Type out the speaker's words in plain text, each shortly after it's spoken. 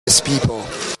people.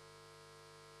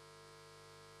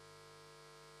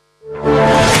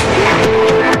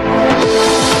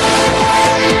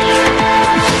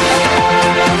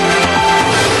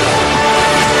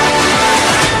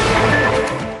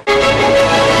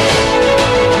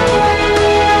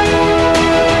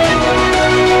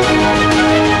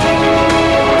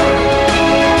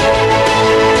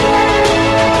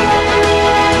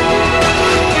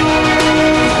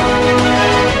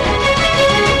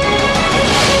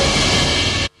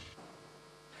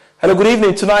 Hello, good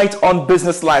evening. Tonight on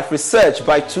Business Life, research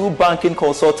by two banking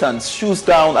consultants shoots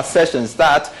down assertions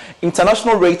that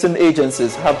international rating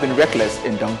agencies have been reckless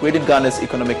in downgrading Ghana's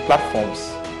economic platforms.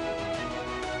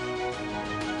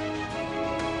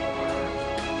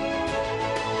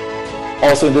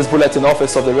 Also in this bulletin,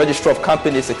 Office of the Registrar of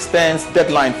Companies extends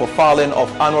deadline for filing of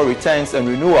annual returns and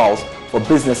renewals for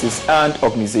businesses and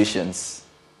organizations.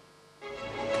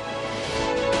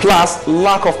 Plus,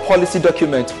 lack of policy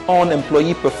document on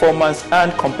employee performance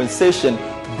and compensation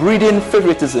breeding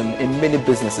favoritism in many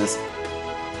businesses.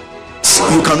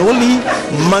 You can only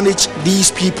manage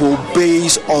these people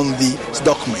based on the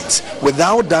documents.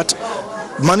 Without that,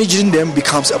 managing them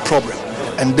becomes a problem,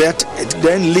 and that it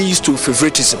then leads to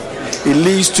favoritism. It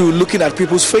leads to looking at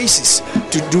people's faces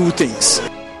to do things.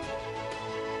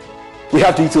 We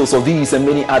have details of these and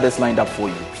many others lined up for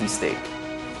you. Please stay.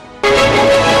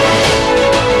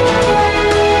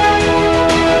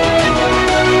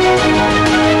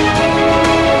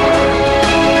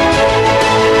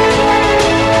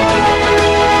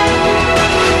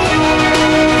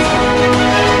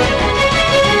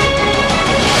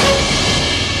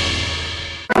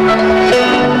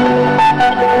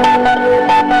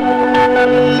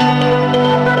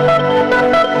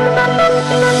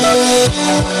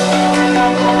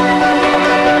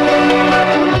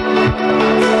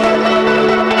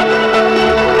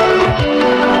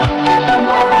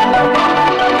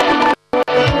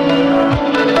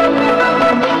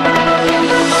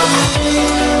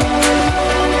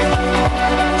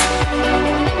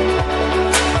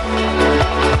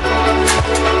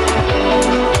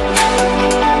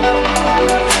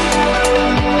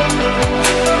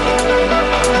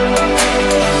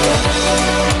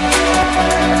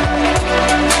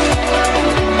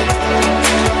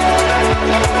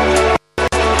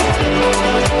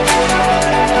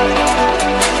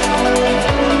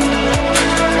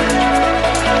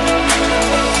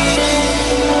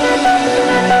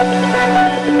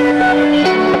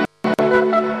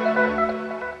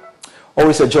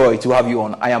 Always a joy to have you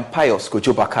on. I am Pius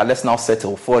Kojobaka. Let's now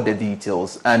settle for the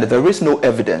details. And there is no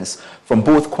evidence from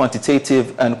both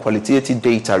quantitative and qualitative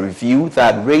data review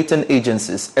that rating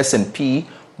agencies S&P,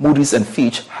 Moody's and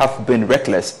Fitch have been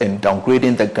reckless in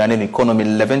downgrading the Ghanaian economy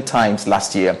 11 times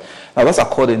last year. Now, that's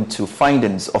according to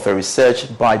findings of a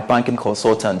research by banking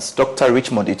consultants Dr.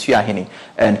 Richmond Etuahini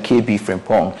and KB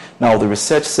Frimpong. Now, the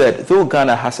research said though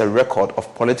Ghana has a record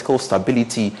of political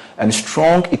stability and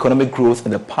strong economic growth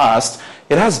in the past,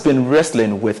 it has been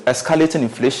wrestling with escalating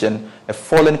inflation, a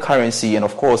falling currency, and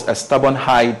of course, a stubborn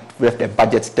high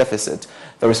budget deficit.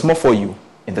 There is more for you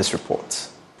in this report.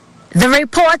 The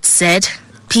report said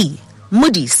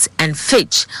Moody's and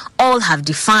Fitch all have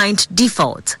defined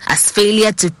default as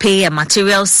failure to pay a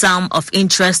material sum of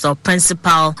interest or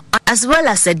principal, as well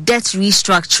as a debt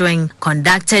restructuring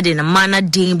conducted in a manner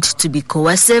deemed to be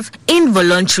coercive,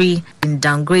 involuntary, in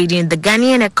downgrading the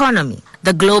Ghanaian economy.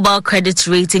 The global credit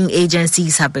rating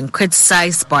agencies have been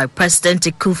criticized by President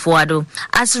Akufo-Addo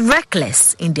as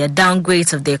reckless in their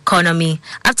downgrades of the economy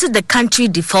after the country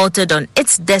defaulted on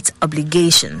its debt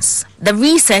obligations. The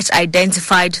research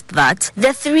identified that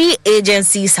the three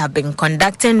agencies have been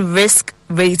conducting risk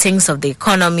ratings of the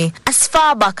economy as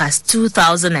far back as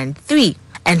 2003.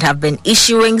 And have been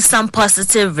issuing some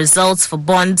positive results for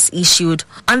bonds issued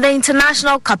on the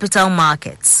international capital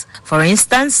markets. For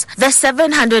instance, the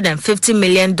 $750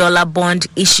 million bond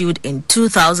issued in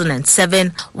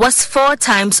 2007 was 4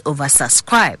 times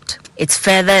oversubscribed. It's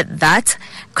further that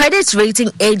credit rating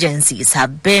agencies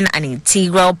have been an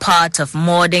integral part of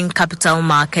modern capital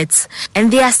markets,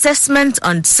 and the assessment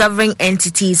on sovereign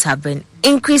entities have been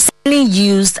increasingly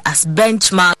used as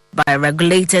benchmarks by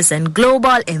regulators and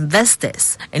global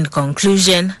investors. In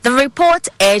conclusion, the report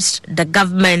urged the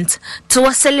government to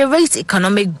accelerate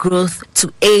economic growth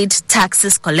to aid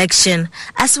taxes collection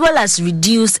as well as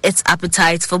reduce its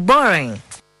appetite for borrowing.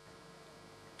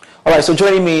 All right, so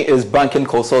joining me is banking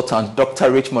consultant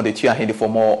Dr. Richmond Etuahini for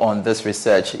more on this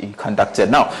research he conducted.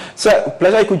 Now, sir,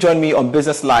 pleasure you could join me on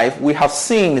Business Live. We have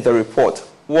seen the report.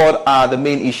 What are the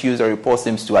main issues the report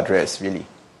seems to address, really?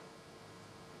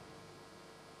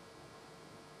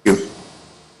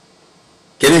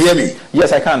 Can you hear me?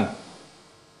 Yes, I can.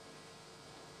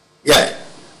 Yeah.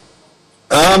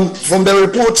 From the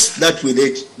reports that we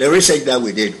did, the research that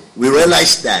we did, we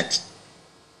realized that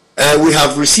we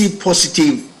have received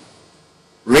positive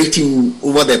rating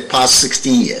over the past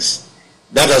 16 years.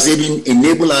 That has even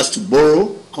enabled us to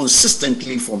borrow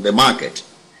consistently from the market.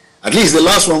 At least the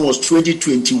last one was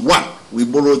 2021. We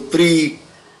borrowed 3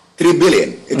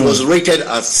 billion. It was rated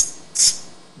as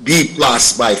B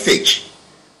plus by Fitch.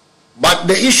 But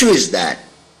the issue is that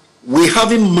we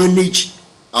haven't managed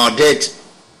our debt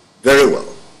very well.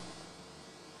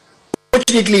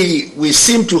 Fortunately, we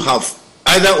seem to have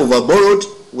either overborrowed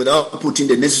without putting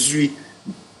the necessary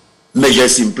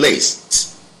measures in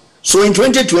place. So in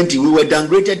 2020, we were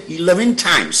downgraded 11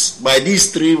 times by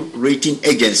these 3 rating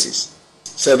agencies: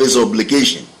 service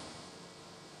obligation,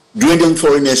 dwindling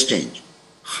foreign exchange,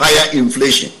 higher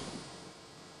inflation,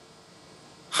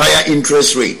 higher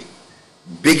interest rate,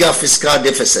 bigger fiscal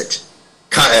deficit,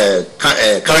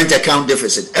 current account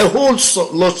deficit, a whole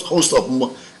host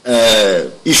of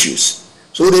issues.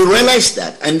 So they realized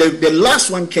that, and the last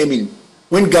one came in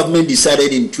when government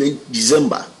decided in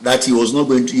December that he was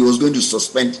going to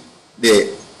suspend the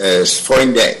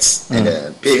foreign debts and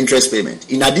pay interest payment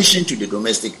in addition to the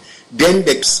domestic. Then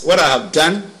what I have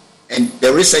done and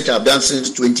the research I've done since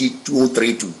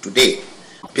 2003 to today,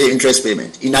 pay interest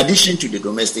payment in addition to the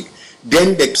domestic.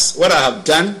 Then what I have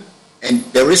done and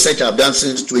the research I've done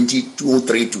since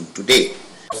 2003 to today.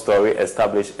 Story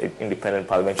established an independent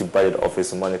parliamentary budget office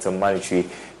to monitor monetary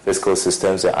fiscal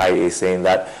systems, the IA, saying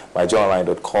that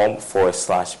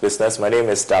myjournalline.com/business. My name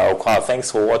is Darryl Kwao.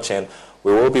 Thanks for watching.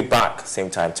 We will be back same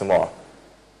time tomorrow.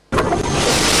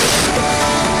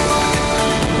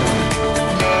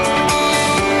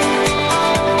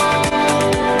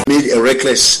 Made a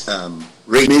reckless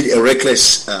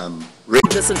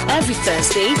Listen every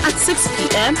Thursday at 6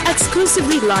 p.m.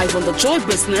 exclusively live on the Joy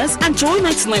Business and Joy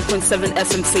 99.7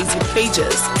 FM Facebook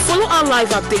pages. Follow our live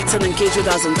updates and engage with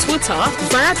us on Twitter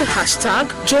via the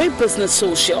hashtag Joy Business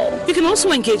Social. You can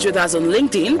also engage with us on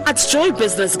LinkedIn at Joy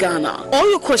Business Ghana. All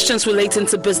your questions relating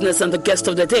to business and the guest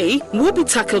of the day will be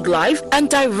tackled live and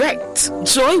direct.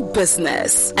 Joy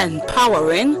Business,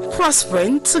 empowering,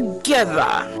 prospering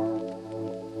together.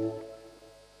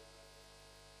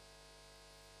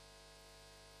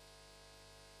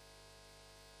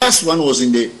 Last one was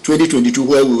in the 2022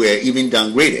 where we were even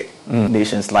downgraded.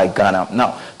 Nations like Ghana.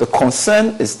 Now, the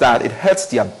concern is that it hurts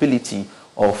the ability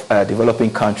of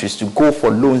developing countries to go for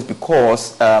loans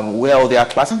because, they are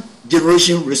classing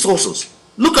generation resources.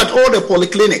 Look at all the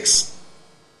polyclinics.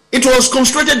 It was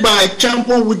constructed by a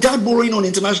champion without borrowing on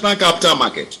international capital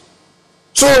market.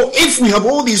 So if we have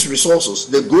all these resources,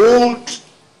 the gold,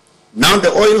 now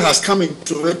the oil has come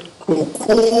into it,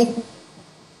 cocoa,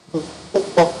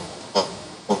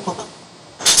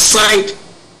 side,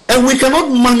 and we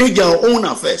cannot manage our own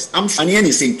affairs. I'm sure Ghanaian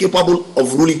is incapable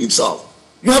of ruling himself.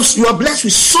 You are blessed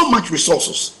with so much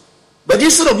resources, but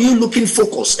instead of you looking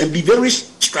focused and be very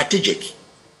strategic,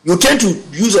 you tend to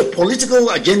use a political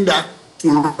agenda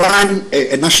to run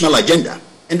a national agenda,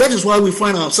 and that is why we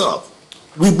find ourselves.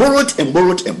 We borrowed and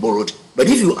borrowed and borrowed, but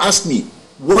if you ask me,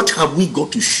 what have we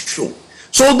got to show?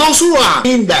 So those who are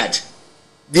saying that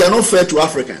they are not fair to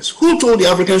Africans, who told the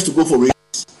Africans to go for race?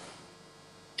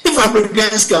 If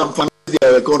Africans can finance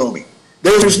their economy,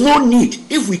 there is no need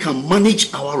if we can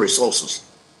manage our resources.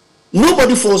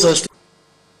 Nobody forces us to.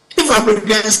 If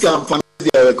Africans can finance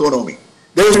their economy,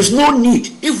 there is no need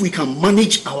if we can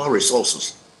manage our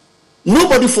resources.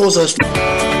 Nobody forces us to.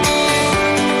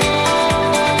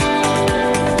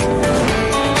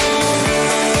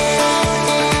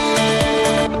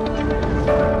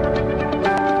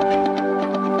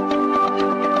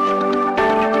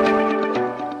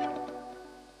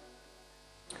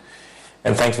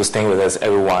 And thanks for staying with us,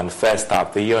 everyone. First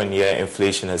up, the year-on-year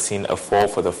inflation has seen a fall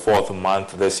for the 4th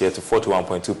month this year to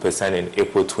 41.2% in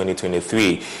April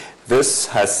 2023. This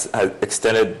has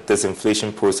extended this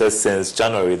inflation process since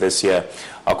January this year.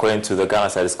 According to the Ghana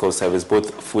Statistical Service,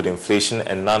 both food inflation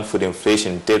and non-food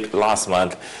inflation dipped last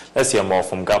month. Let's hear more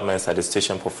from government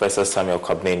statistician Professor Samuel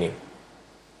Kabneni.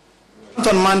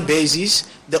 On month basis,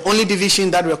 the only division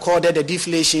that recorded a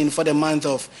deflation for the month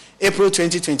of April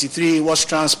 2023 was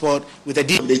transport with a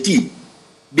the team.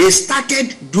 They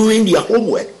started doing their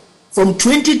homework from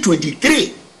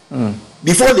 2023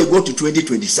 before they go to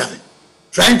 2027,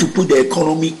 trying to put the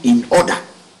economy in order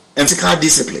and fiscal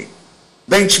discipline,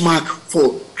 benchmark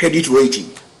for credit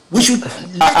rating. We should.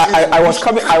 I was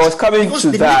coming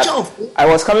to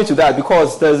that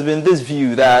because there's been this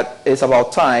view that it's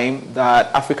about time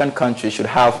that African countries should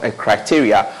have a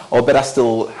criteria, or better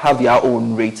still, have their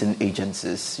own rating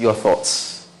agencies. Your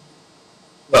thoughts?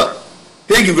 Well,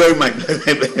 thank you very much.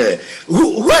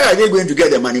 Where are they going to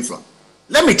get the money from?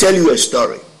 Let me tell you a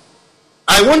story.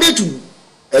 I wanted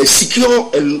to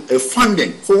secure a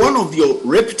funding for one of the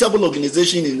reputable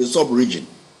organizations in the sub-region.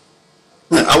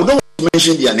 I don't want to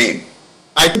mention their name.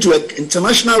 I went to an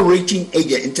international rating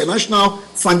agent, international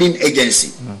funding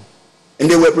agency, and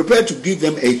they were prepared to give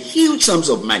them a huge sums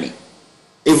of money.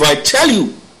 If I tell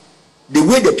you the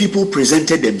way the people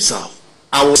presented themselves,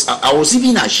 I was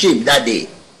even ashamed that day.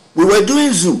 We were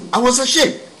doing Zoom. I was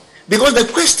ashamed because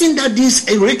the question that these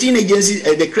rating agencies,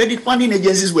 the credit funding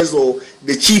agencies, were so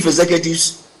the chief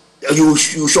executives, you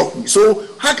shocked me. So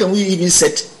how can we even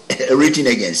set a rating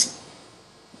agency?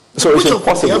 So it's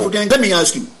impossible. Let me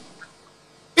ask you.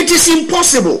 It is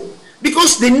impossible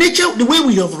because the nature, the way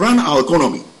we have run our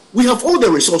economy, we have all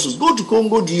the resources. Go to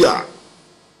Congo DR.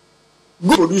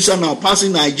 Go producer now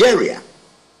passing Nigeria.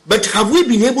 But have we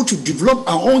been able to develop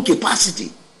our own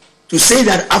capacity to say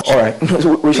that? All right,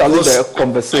 we shall leave the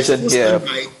conversation here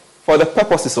for the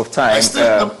purposes of time.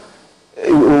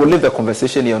 We will leave the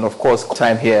conversation here, and of course,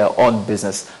 time here on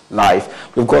Business Live.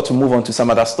 We've got to move on to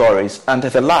some other stories. And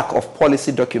the lack of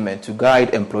policy document to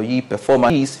guide employee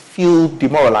performance feel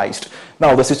demoralized.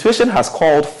 Now, the situation has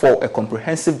called for a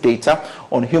comprehensive data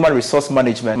on human resource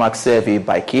management survey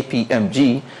by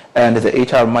KPMG and the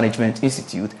HR Management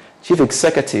Institute. Chief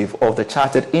Executive of the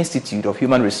Chartered Institute of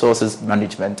Human Resources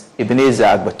Management, Ebenezer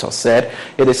Agbeto, said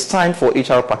it is time for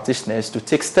HR practitioners to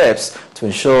take steps to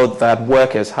ensure that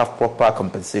workers have proper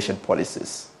compensation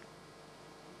policies.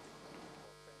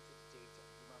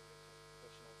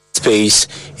 Space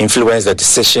influenced the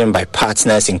decision by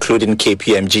partners including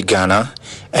KPMG Ghana,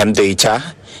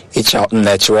 MData, HR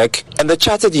Network, and the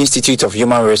Chartered Institute of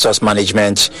Human Resource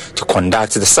Management to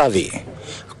conduct the survey.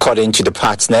 According to the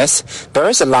partners, there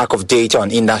is a lack of data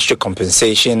on industry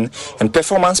compensation and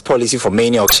performance policy for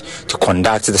many to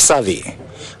conduct the survey.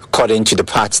 According to the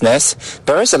partners,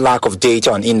 there is a lack of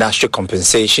data on industry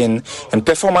compensation and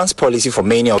performance policy for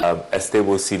many a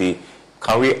stable city.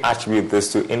 Can we attribute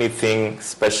this to anything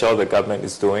special the government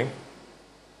is doing?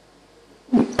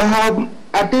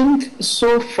 I think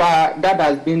so far that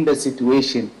has been the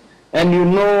situation. And you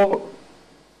know,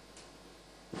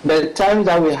 the times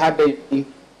that we had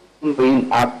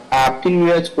in our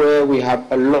periods where we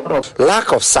have a lot of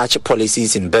lack of such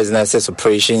policies in businesses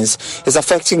operations is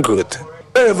affecting growth.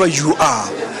 Wherever you are,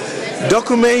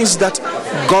 documents that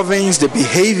governs the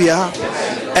behavior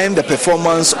and the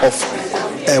performance of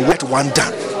what one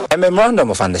done. A memorandum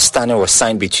of understanding was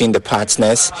signed between the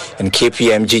partners and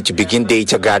KPMG to begin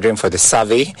data gathering for the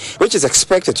survey, which is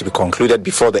expected to be concluded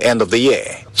before the end of the year.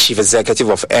 Chief Executive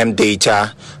of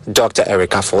MData, Dr.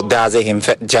 Erica Fordaze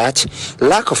Himfetjat,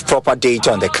 lack of proper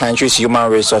data on the country's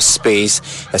human resource space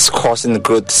is causing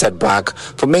growth setback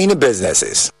for many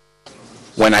businesses.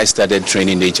 When I started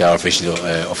training HR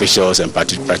officials and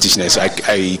practitioners, I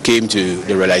came to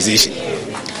the realization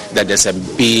that there's a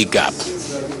big gap.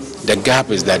 The gap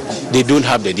is that they don't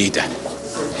have the data.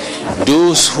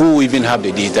 Those who even have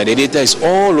the data is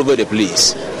all over the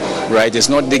place, right? It's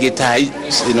not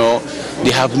digitized, you know.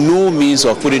 They have no means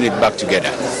of putting it back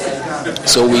together.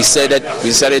 So we started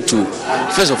to,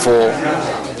 first of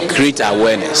all, create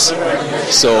awareness.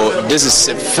 So this is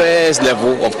the first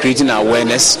level of creating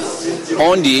awareness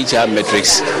on the HR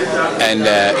metrics and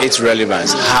its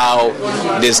relevance, how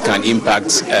this can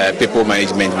impact people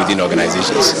management within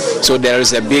organizations. So there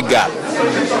is a big gap.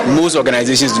 Most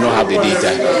organizations do not have the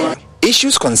data.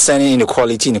 Issues concerning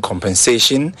inequality in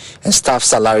compensation and staff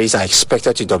salaries are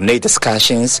expected to dominate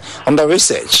discussions on the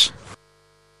research.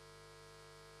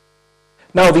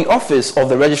 Now, the Office of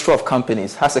the Registrar of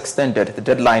Companies has extended the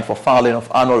deadline for filing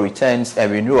of annual returns and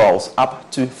renewals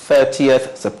up to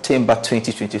 30th September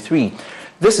 2023.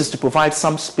 This is to provide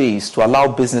some space to allow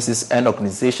businesses and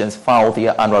organizations file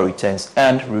their annual returns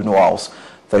and renewals.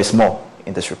 There is more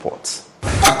in this report.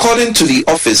 According to the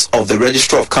Office of the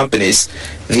Registrar of Companies,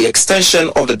 the extension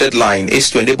of the deadline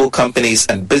is to enable companies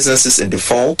and businesses in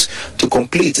default to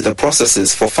complete the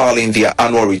processes for filing their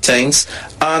annual returns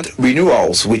and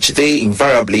renewals, which they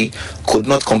invariably could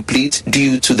not complete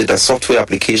due to the software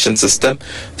application system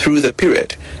through the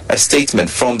period. A statement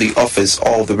from the Office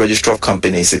of the Registrar of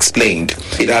Companies explained.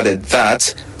 It added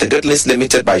that the deadline is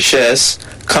limited by shares,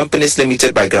 companies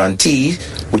limited by guarantee,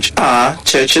 which are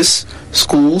churches,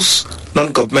 schools,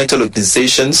 non-governmental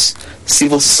organizations,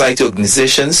 civil society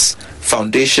organizations,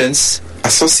 foundations,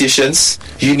 associations,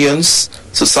 unions,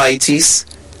 societies,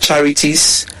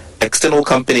 charities, external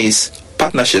companies,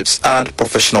 partnerships, and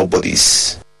professional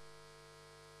bodies.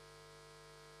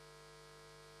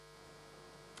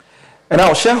 And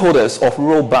now, shareholders of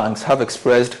rural banks have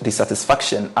expressed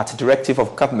dissatisfaction at the directive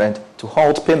of government to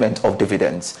halt payment of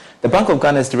dividends. The Bank of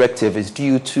Ghana's directive is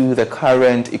due to the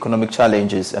current economic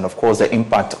challenges and, of course, the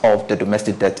impact of the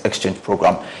domestic debt exchange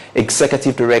program.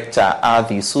 Executive Director at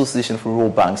the Association for Rural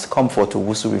Banks, Comfort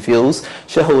Owusu, reveals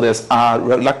shareholders are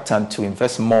reluctant to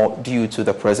invest more due to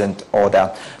the present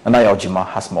order. Nanaya Ojima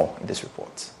has more in this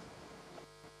report.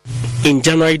 In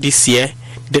January this year,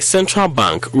 the central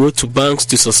bank wrote to banks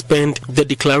to suspend the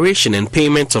declaration and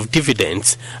payment of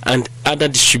dividends and other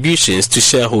distributions to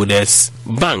shareholders.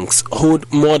 Banks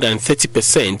hold more than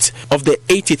 30% of the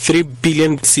 83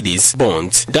 billion cedis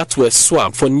bonds that were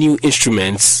swapped for new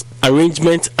instruments.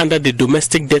 Arrangement under the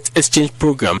domestic debt exchange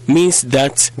program means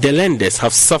that the lenders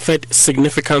have suffered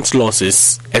significant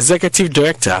losses. Executive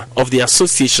Director of the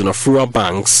Association of Rural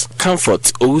Banks,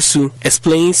 Comfort Owusu,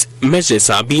 explains measures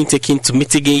are being taken to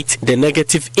mitigate the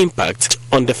negative impact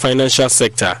on the financial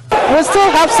sector. We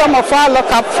still have some of our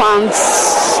lock-up funds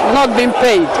not being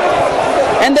paid.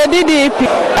 And the DDEP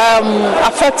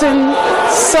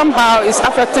is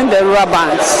affecting the rural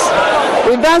banks.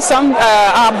 We've done some,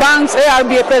 our banks,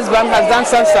 ARBFS Bank has done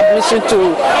some submission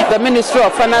to the Ministry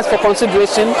of Finance for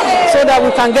consideration so that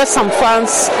we can get some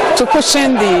funds to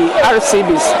cushion the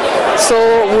RCBs. So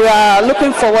we are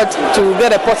looking forward to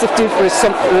get a positive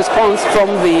response from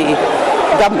the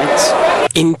government.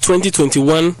 In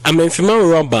 2021, Amenfima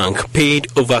Rural Bank paid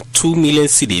over 2 million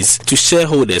cedis to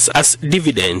shareholders as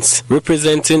dividends,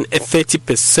 representing a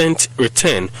 30%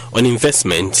 return on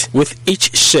investment, with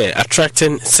each share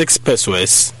attracting 6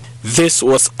 pesos. This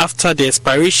was after the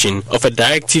expiration of a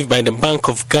directive by the Bank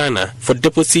of Ghana for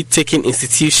deposit-taking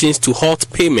institutions to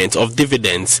halt payment of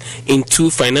dividends in 2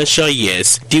 financial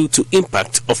years due to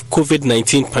impact of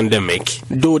COVID-19 pandemic.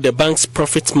 Though the bank's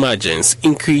profit margins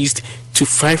increased to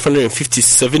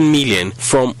 557 million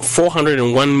from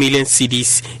 401 million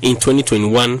cedis in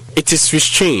 2021, it is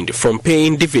restrained from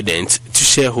paying dividends to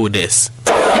shareholders.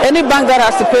 Any bank that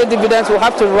has to pay dividends will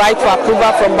have to write for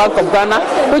approval from Bank of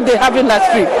Ghana, which they have in that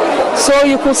street. So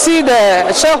you could see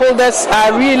the shareholders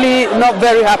are really not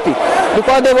very happy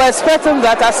because they were expecting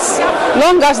that as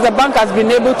long as the bank has been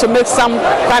able to make some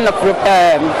kind of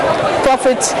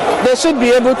profit, they should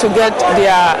be able to get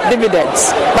their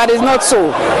dividends. But it's not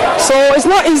so. So it's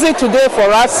not easy today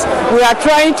for us. We are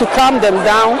trying to calm them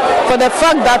down for the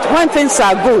fact that when things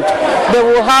are good, they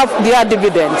will have their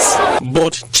dividends.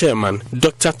 Board Chairman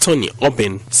Dr. Tony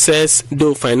Obin says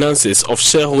though finances of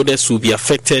shareholders will be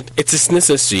affected, it is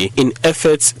necessary in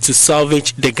efforts to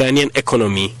salvage the Ghanaian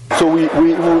economy. So we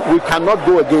cannot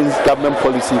go against government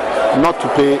policy not to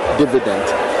pay dividends.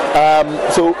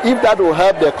 So if that will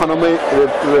help the economy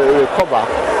recover,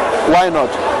 why not?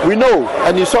 We know,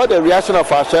 and you saw the reaction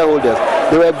of our shareholders.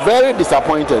 They were very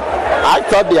disappointed. I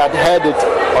thought they had heard it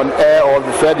on air or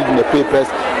read it in the papers,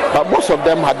 but most of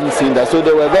them hadn't seen that, so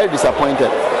they were very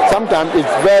disappointed. Sometimes it's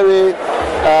very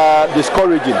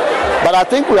discouraging. But I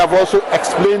think we have also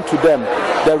explained to them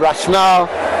the rationale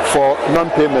for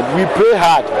non-payment. We pray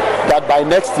hard that by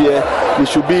next year we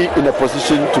should be in a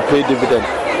position to pay dividend.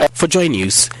 For Joy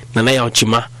News, Nanaya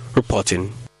Ojima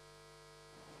reporting.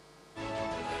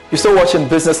 You're still watching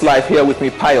Business Live here with me,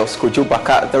 Pius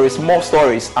Kojo-Baka. There is more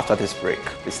stories after this break.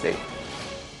 Please stay.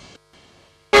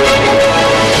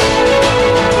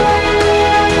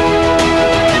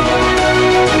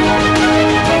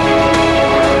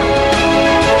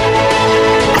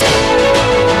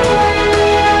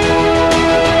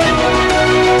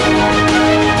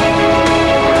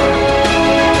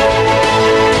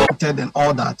 And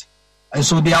all that, and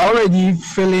so they are already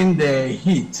feeling the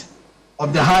heat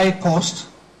of the high cost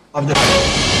of the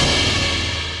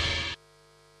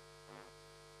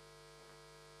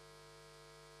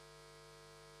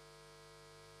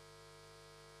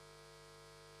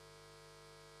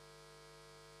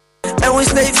and we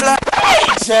stay flat.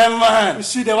 Chairman, you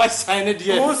see the white sign it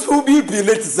here. Who be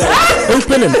late?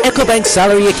 Open an EcoBank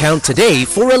salary account today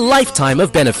for a lifetime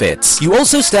of benefits. You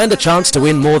also stand a chance to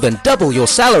win more than double your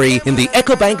salary in the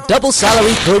EcoBank Double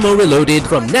Salary Promo Reloaded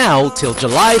from now till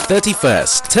July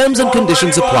 31st. Terms and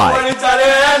conditions apply.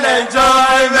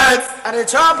 And a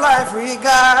job life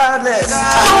regardless. This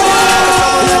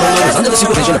promo is under the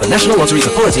supervision of the National Lotteries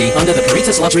Authority under the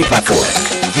Caritas Lottery Platform.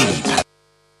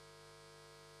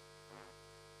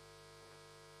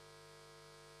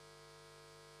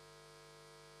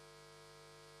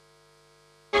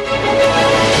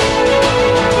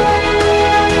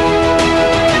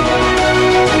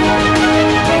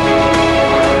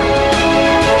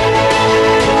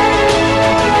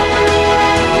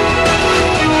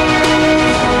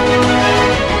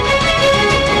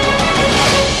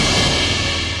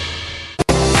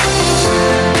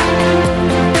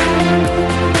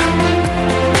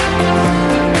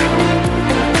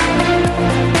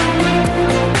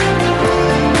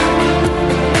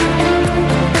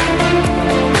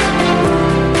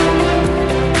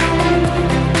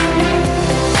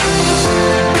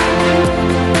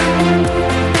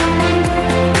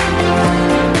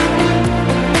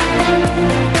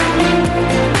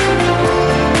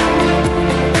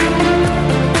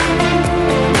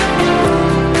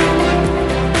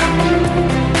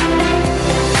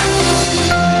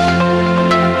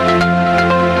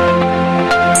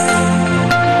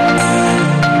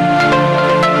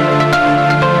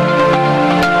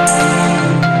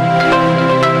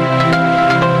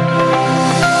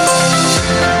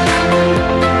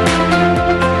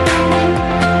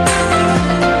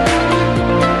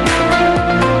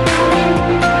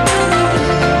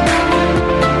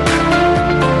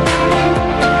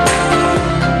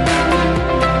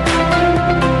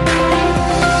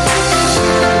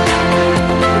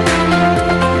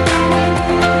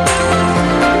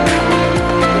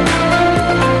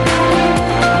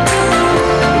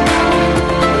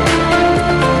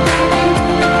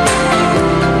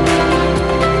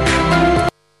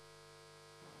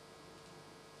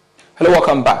 Hello,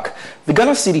 welcome back. The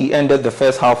Ghana cedi ended the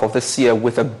first half of this year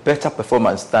with a better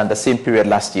performance than the same period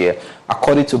last year.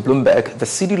 According to Bloomberg, the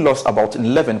cedi lost about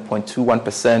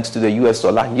 11.21% to the US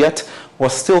dollar, yet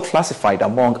was still classified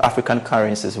among African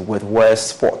currencies with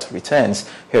worse spot returns.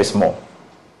 Here's more.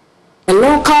 The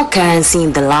local currency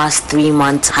in the last 3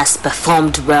 months has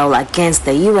performed well against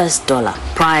the US dollar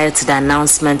prior to the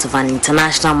announcement of an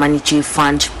International Monetary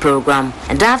Fund program,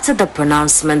 and after the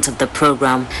pronouncement of the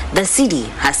program, the cedi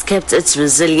has kept its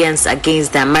resilience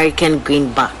against the American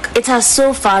greenback. It has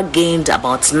so far gained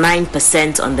about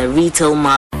 9% on the retail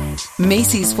market.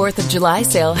 Macy's 4th of July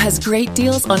sale has great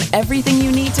deals on everything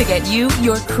you need to get you,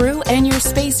 your crew, and your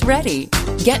space ready.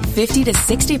 Get 50 to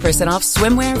 60% off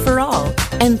swimwear for all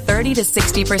and 30 to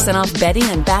 60% off bedding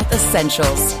and bath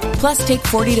essentials. Plus, take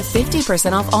 40 to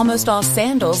 50% off almost all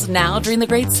sandals now during the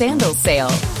great sandals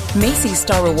sale. Macy's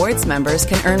Star Rewards members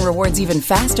can earn rewards even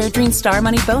faster during Star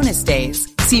Money bonus days.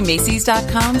 See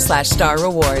Macy's.com/Star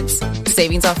Rewards.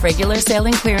 Savings off regular sale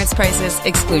and clearance prices.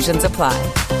 Exclusions apply.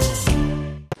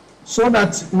 So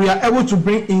that we are able to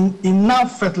bring in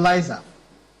enough fertilizer,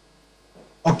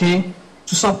 okay,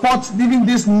 to support even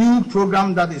this new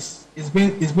program that is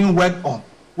being worked on,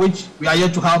 which we are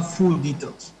yet to have full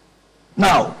details.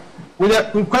 Now, with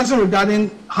a question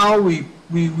regarding how we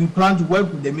plan to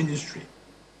work with the ministry,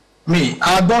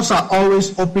 our doors are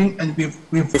always open, and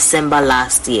we've December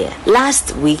last year.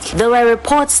 Last week, there were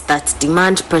reports that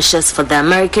demand pressures for the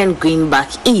American greenback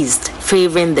eased,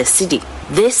 favoring the cedi.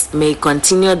 This may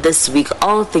continue this week,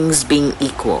 all things being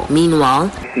equal. Meanwhile,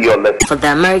 for the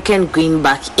American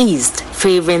greenback eased,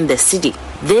 favoring the cedi.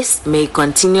 This may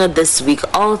continue this week,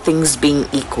 all things being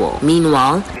equal.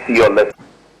 Meanwhile,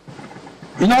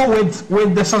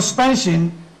 with the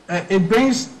suspension, it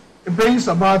brings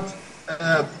about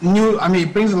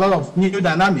it brings a lot of new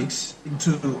dynamics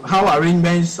into how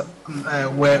arrangements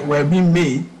were being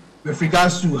made with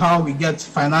regards to how we get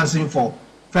financing for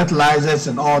fertilizers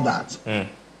and all that.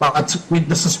 But with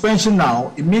the suspension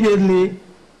now, immediately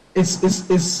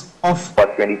it's off.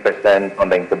 About 20% on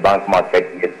the interbank market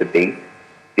yesterday.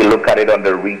 You look at it on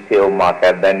the retail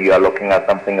market, then you are looking at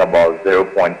something about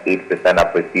 0.8%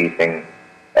 appreciation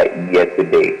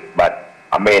yesterday. But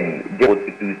just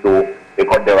to do so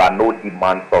because there are no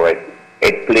demand for it.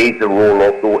 It plays a role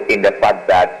also in the fact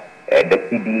that the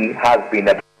cedi has been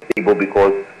stable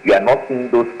because you are not seeing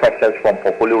those pressures from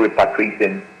portfolio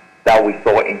repatriation that we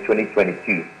saw in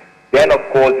 2022. Then, of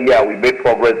course, we made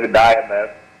progress with the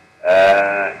IMF.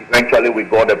 Eventually, we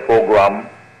got a program.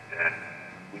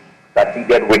 We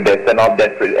succeeded with the external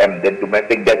debt, the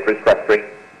domestic debt restructuring,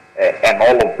 and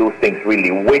all of those things,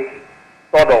 really, which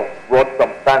sort of brought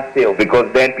some standstill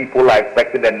because then people are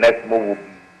expecting the next move will be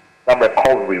some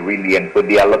recovery, really, and so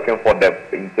they are looking for the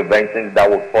interventions that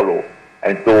will follow.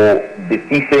 And so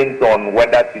decisions on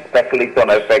whether to speculate on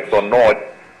effects or not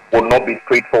will not be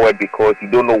straightforward because you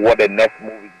don't know what the next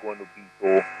move is going to be.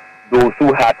 So those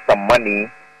who had some money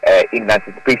in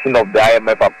anticipation of the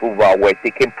IMF approval were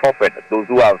taking profit. Those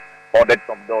who have ordered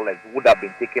some dollars would have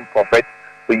been taking profit.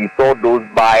 So you saw those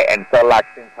buy and sell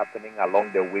actions happening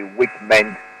along the way, which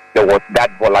meant there was that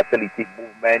volatility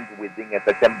movement within a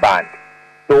certain band.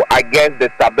 So I guess the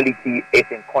stability is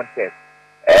in contest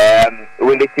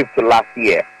relative to last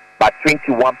year, but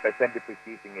 21%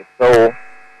 depreciation is so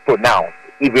pronounced,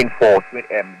 even for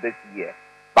this year.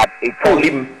 But it's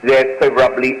only there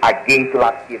favorably against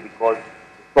last year because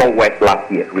it's all worse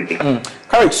last year, really.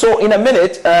 Correct. So in a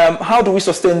minute, how do we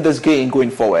sustain this gain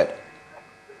going forward?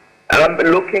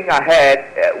 Looking ahead,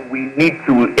 we need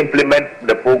to implement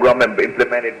the program and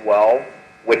implement it well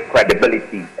with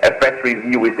credibility. A first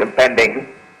review is impending.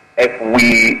 If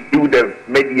we do the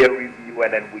mid-year review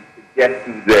and then we suggest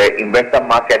to the investor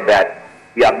market that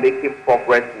we are making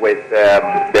progress with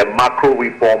the macro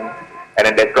reforms and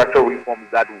then the structural reforms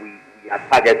that we are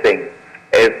targeting,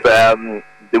 if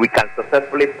we can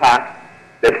successfully pass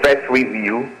the first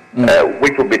review,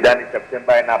 which will be done in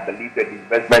September, and I believe that the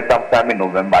investment sometime in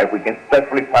November. If we can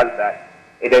successfully pass that,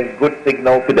 it is a good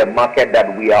signal to the market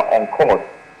that we are on course,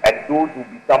 and those will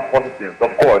be some positives.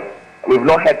 Of course, we've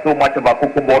not heard so much about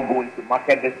Cocoa Board going to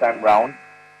market this time round,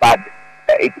 but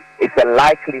it's a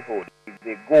likelihood. If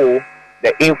they go,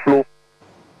 the inflow.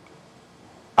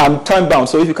 I'm time bound,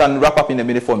 so if you can wrap up in a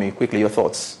minute for me, quickly, your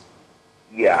thoughts.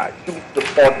 Should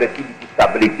support the CDC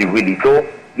stability, really. So,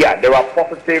 there are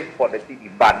positives for the cedi,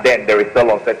 but then there is still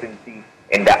uncertainty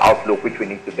in the outlook which we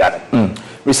need to gather.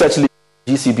 Research leader,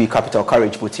 GCB Capital,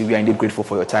 Courage Bouti, we are indeed grateful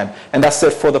for your time. And that's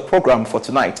it for the program for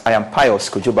tonight. I am Pius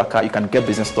Kojo-Baka. You can get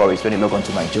business stories when you log on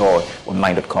to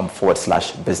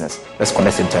myjoyonline.com/business. Let's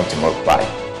connect in time tomorrow. Bye.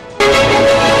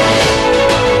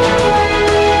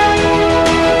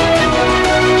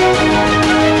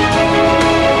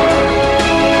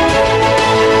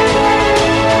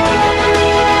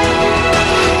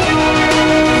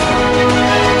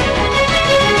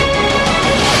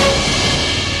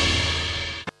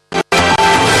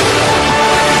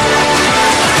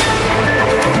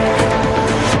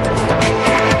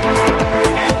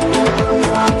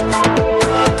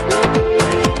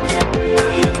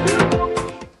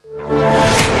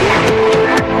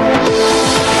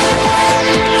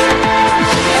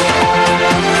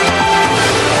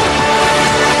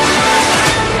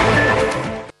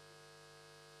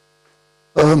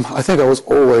 I think I was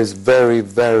always very,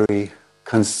 very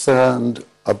concerned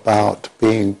about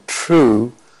being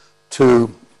true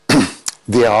to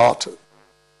the art.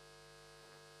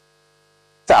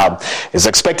 Is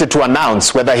expected to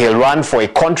announce whether he'll run for a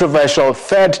controversial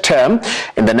third term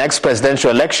in the next presidential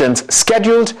elections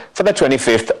scheduled for the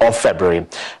 25th of February.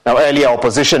 Now, earlier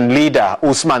opposition leader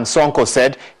Usman Sonko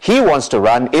said he wants to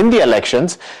run in the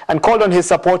elections and called on his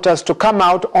supporters to come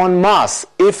out en masse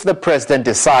if the president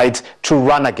decides to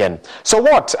run again. So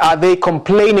what are they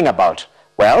complaining about?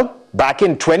 Well, back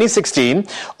in 2016,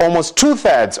 almost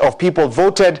 2/3 of people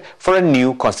voted for a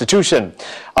new constitution.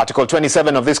 Article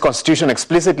 27 of this constitution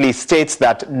explicitly states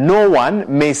that no one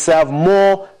may serve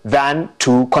more than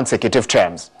 2 consecutive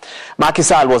terms. Macky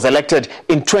Sall was elected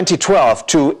in 2012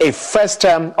 to a first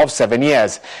term of 7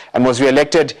 years and was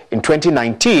re-elected in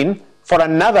 2019 for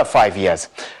another 5 years.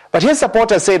 But his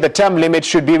supporters say the term limit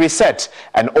should be reset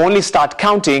and only start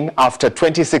counting after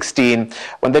 2016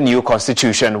 when the new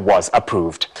constitution was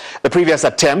approved. The previous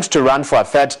attempt to run for a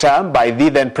third term by the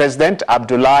then president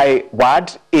Abdoulaye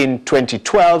Wade in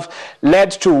 2012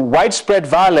 led to widespread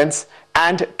violence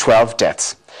and 12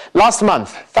 deaths. Last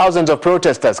month, thousands of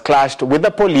protesters clashed with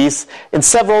the police in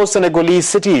several Senegalese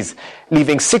cities,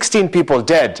 leaving 16 people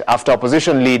dead after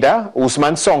opposition leader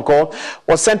Usman Sonko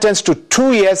was sentenced to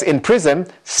 2 years in prison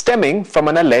stemming from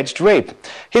an alleged rape.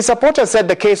 His supporters said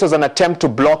the case was an attempt to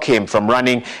block him from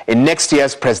running in next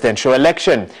year's presidential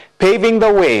election, paving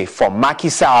the way for Macky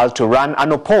Sall to run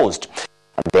unopposed.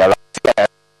 And thereafter,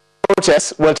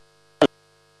 protests will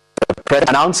the president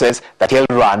announces that he'll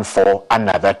run for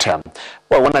another term.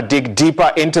 Well, I want to dig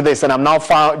deeper into this, and I'm now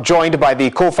joined by the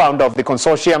co-founder of the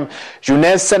consortium,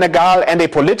 Jeunesse Senegal, and a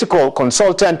political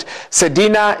consultant,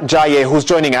 Sedina Jaye, who's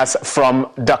joining us from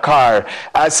Dakar.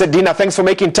 Sedina, thanks for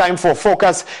making time for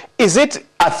Focus. Is it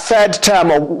a third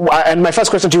term, and my first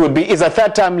question to you would be, is a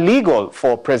third term legal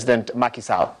for President Macky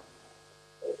Sall?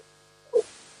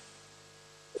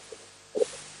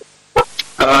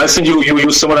 I think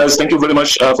you summarized. Thank you very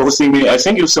much for hosting me. I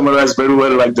think you summarized very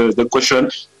well, like the question.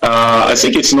 I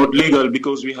think it's not legal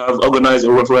because we have organized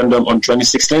a referendum on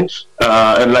 2016,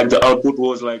 and like the output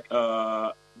was like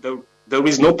there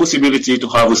is no possibility to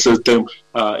have a system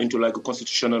into like a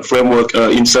constitutional framework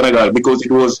in Senegal because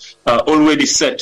it was already set